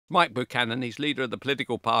Mike Buchanan. He's leader of the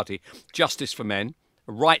political party Justice for Men,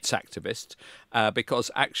 a rights activist,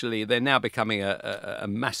 because actually they're now becoming a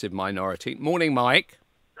massive minority. Morning, Mike.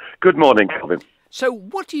 Good morning, Kelvin. So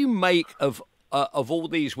what do you make of all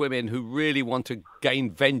these women who really want to gain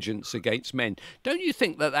vengeance against men? Don't you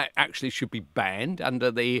think that actually should be banned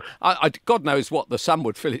under the... God knows what the Sun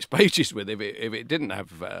would fill its pages with if it didn't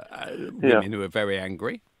have women who are very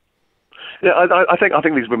angry. Yeah, I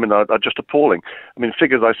think these women are just appalling. I mean,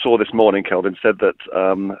 figures I saw this morning, Kelvin, said that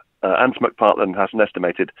Ant McPartlin has an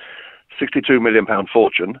estimated £62 million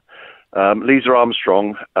fortune. Lisa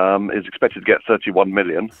Armstrong is expected to get £31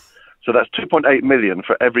 million. So that's £2.8 million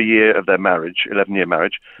for every year of their marriage, 11-year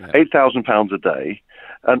marriage, £8,000 a day.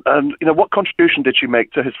 And what contribution did she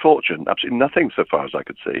make to his fortune? Absolutely nothing, so far as I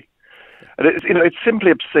could see. And it's simply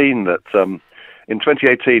obscene that in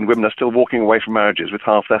 2018 women are still walking away from marriages with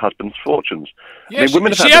half their husband's fortunes. Yeah,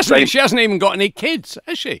 she hasn't even got any kids,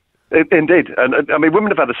 has she? Indeed. And I mean, women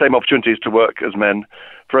have had the same opportunities to work as men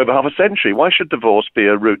for over half a century. Why should divorce be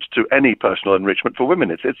a route to any personal enrichment for women?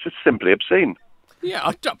 It's just simply obscene.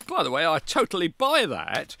 Yeah, by the way, I totally buy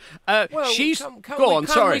that. Can we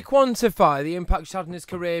quantify the impact she's had on his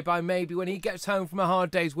career by maybe when he gets home from a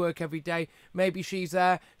hard day's work every day, maybe she's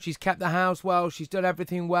there, she's kept the house well, she's done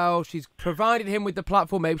everything well, she's provided him with the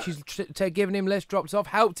platform, maybe she's given him list drops off,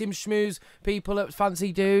 helped him schmooze people at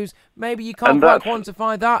fancy do's. Maybe you can't quite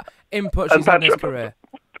quantify that input she's had in his career.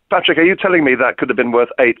 Patrick, are you telling me that could have been worth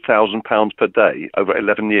 £8,000 per day over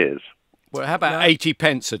 11 years? Well, how about 80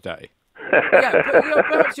 pence a day? Yeah, but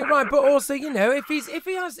perhaps you're right. But also, if he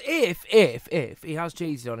has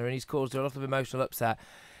cheated on her and he's caused her a lot of emotional upset,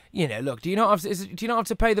 look, do you not have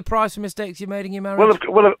to pay the price for mistakes you made in your marriage?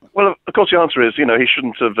 Well, of course, the answer is, he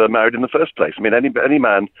shouldn't have married in the first place. I mean, any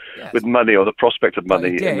man with money or the prospect of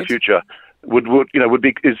money in the future would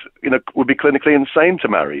be clinically insane to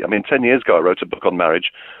marry. I mean, 10 years ago, I wrote a book on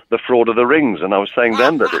marriage, The Fraud of the Rings, and I was saying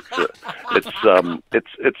then that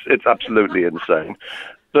it's absolutely insane.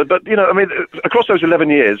 But I mean, across those 11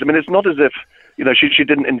 years, I mean, it's not as if she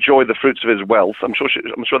didn't enjoy the fruits of his wealth. I'm sure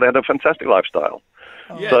they had a fantastic lifestyle.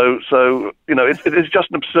 Yeah. So it is just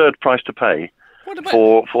an absurd price to pay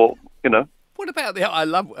for. What about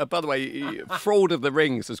by the way, Fraud of the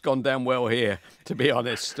Rings has gone down well here, to be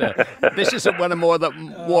honest. This isn't one of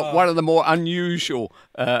the more unusual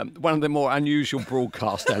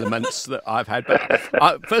broadcast elements that I've had.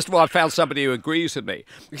 But first of all, I found somebody who agrees with me.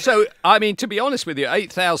 So, I mean, to be honest with you,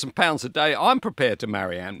 £8,000 a day, I'm prepared to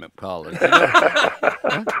marry Ant McPartlin.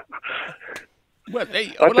 Why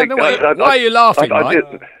are you laughing, Mike?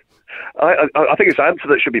 I think it's Ant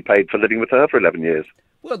that should be paid for living with her for 11 years.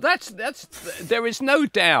 Well, there is no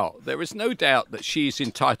doubt that she's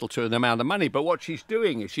entitled to an amount of money. But what she's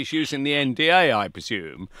doing is she's using the NDA, I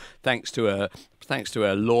presume, thanks to a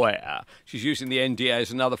lawyer. She's using the NDA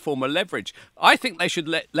as another form of leverage. I think they should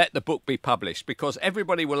let the book be published because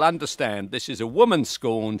everybody will understand this is a woman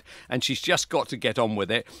scorned and she's just got to get on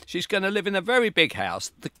with it. She's going to live in a very big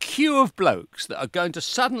house. The queue of blokes that are going to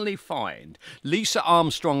suddenly find Lisa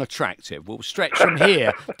Armstrong attractive will stretch from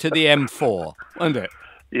here to the M4, won't it?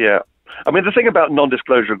 Yeah. I mean, the thing about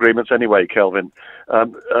non-disclosure agreements anyway, Kelvin,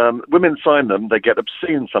 women sign them, they get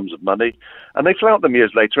obscene sums of money, and they flout them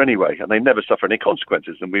years later anyway, and they never suffer any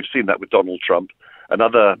consequences. And we've seen that with Donald Trump and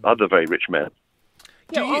other very rich men.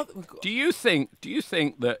 Do you think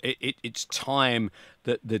that it's time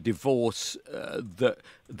that the divorce, that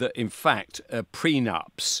in fact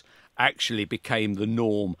prenups actually became the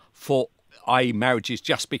norm for, i.e. marriages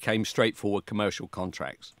just became straightforward commercial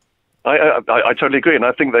contracts? I totally agree, and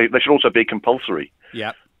I think they should also be compulsory.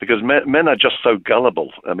 Yeah. Because men are just so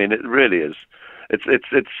gullible. I mean, it really is. It's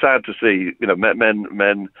sad to see,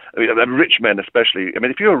 men, rich men especially. I mean,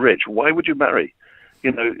 if you're rich, why would you marry?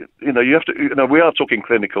 You have to. We are talking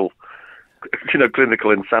clinical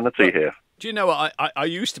insanity here. Do you know what? I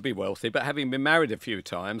used to be wealthy, but having been married a few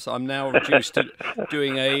times, I'm now reduced to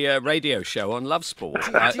doing a radio show on Love Sport.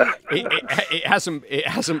 It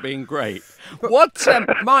hasn't been great. What,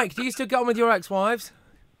 Mike? Do you still get on with your ex-wives?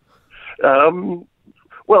 Well,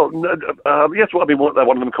 yes. Well, I mean, one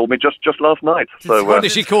of them called me just last night. So, what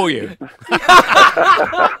did she call you?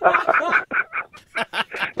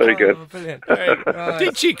 Very good. Brilliant. Right.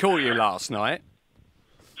 Did she call you last night?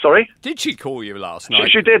 Sorry? Did she call you last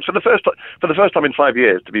night? She did for the first time in 5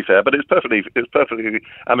 years, to be fair. But it's perfectly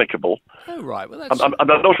amicable. Oh right, well that's. I'm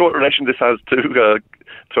not sure what relation this has to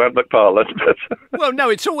Ant McPartlin. But well, no,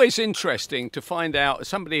 it's always interesting to find out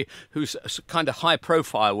somebody who's kind of high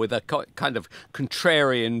profile with a kind of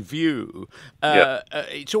contrarian view.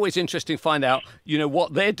 It's always interesting to find out,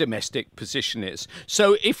 what their domestic position is.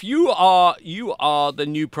 So if you are the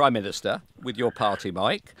new Prime Minister with your party,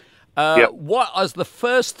 Mike. What are the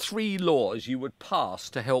first 3 laws you would pass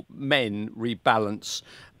to help men rebalance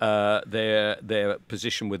their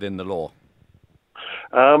position within the law?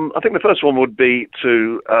 I think the first one would be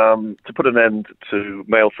to put an end to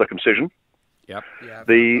male circumcision. Yeah.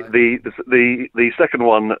 The second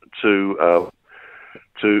one to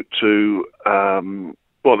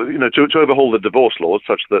overhaul the divorce laws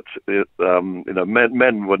such that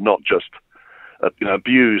men were not just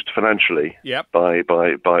abused financially by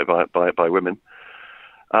women.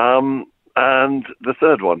 And the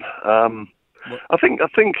third one, I think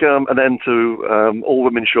an end to all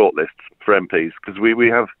women shortlists for MPs, because we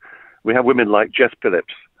have women like Jess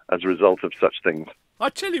Phillips as a result of such things. I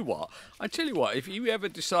tell you what, if you ever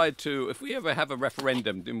if we ever have a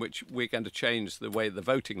referendum in which we're going to change the way the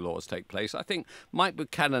voting laws take place, I think Mike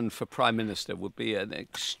Buchanan for Prime Minister would be an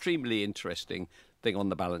extremely interesting thing on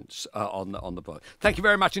the balance on the board. Thank you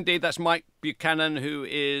very much indeed. That's Mike Buchanan, who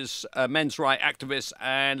is a men's rights activist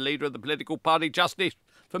and leader of the political party Justice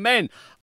for Men.